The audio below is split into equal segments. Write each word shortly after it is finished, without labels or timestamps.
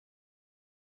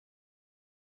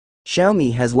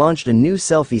Xiaomi has launched a new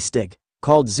selfie stick,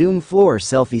 called Zoom Floor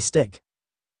Selfie Stick.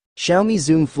 Xiaomi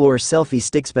Zoom Floor Selfie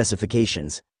Stick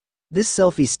specifications. This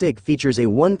selfie stick features a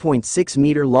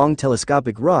 1.6-meter-long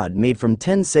telescopic rod made from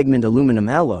 10-segment aluminum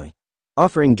alloy,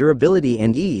 offering durability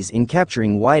and ease in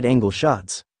capturing wide-angle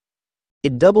shots.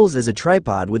 It doubles as a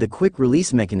tripod with a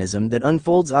quick-release mechanism that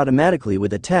unfolds automatically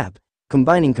with a tap,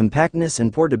 combining compactness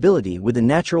and portability with a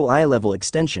natural eye-level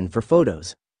extension for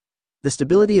photos. The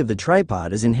stability of the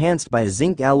tripod is enhanced by a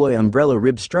zinc alloy umbrella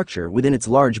rib structure within its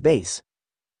large base.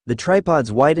 The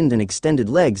tripod's widened and extended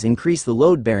legs increase the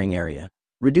load-bearing area,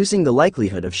 reducing the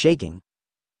likelihood of shaking.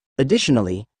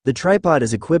 Additionally, the tripod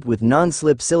is equipped with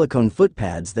non-slip silicone foot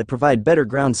pads that provide better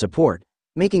ground support,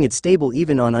 making it stable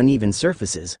even on uneven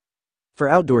surfaces. For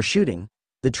outdoor shooting,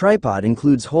 the tripod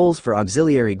includes holes for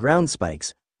auxiliary ground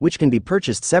spikes, which can be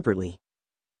purchased separately.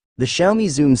 The Xiaomi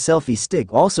Zoom Selfie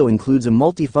Stick also includes a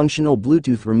multifunctional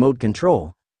Bluetooth remote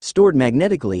control, stored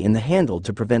magnetically in the handle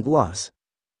to prevent loss.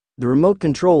 The remote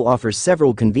control offers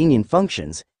several convenient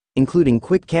functions, including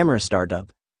quick camera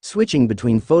startup, switching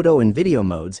between photo and video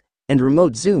modes, and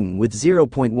remote zoom with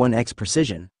 0.1x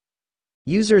precision.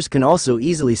 Users can also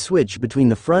easily switch between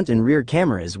the front and rear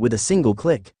cameras with a single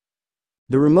click.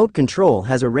 The remote control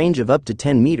has a range of up to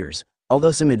 10 meters, although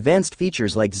some advanced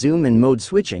features like zoom and mode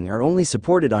switching are only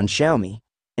supported on Xiaomi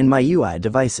and MIUI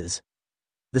devices.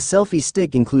 The selfie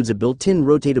stick includes a built-in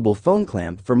rotatable phone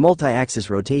clamp for multi-axis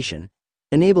rotation,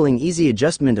 enabling easy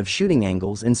adjustment of shooting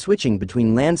angles and switching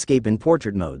between landscape and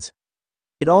portrait modes.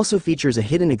 It also features a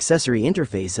hidden accessory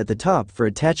interface at the top for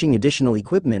attaching additional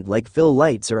equipment like fill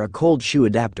lights or a cold shoe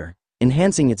adapter,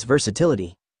 enhancing its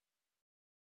versatility.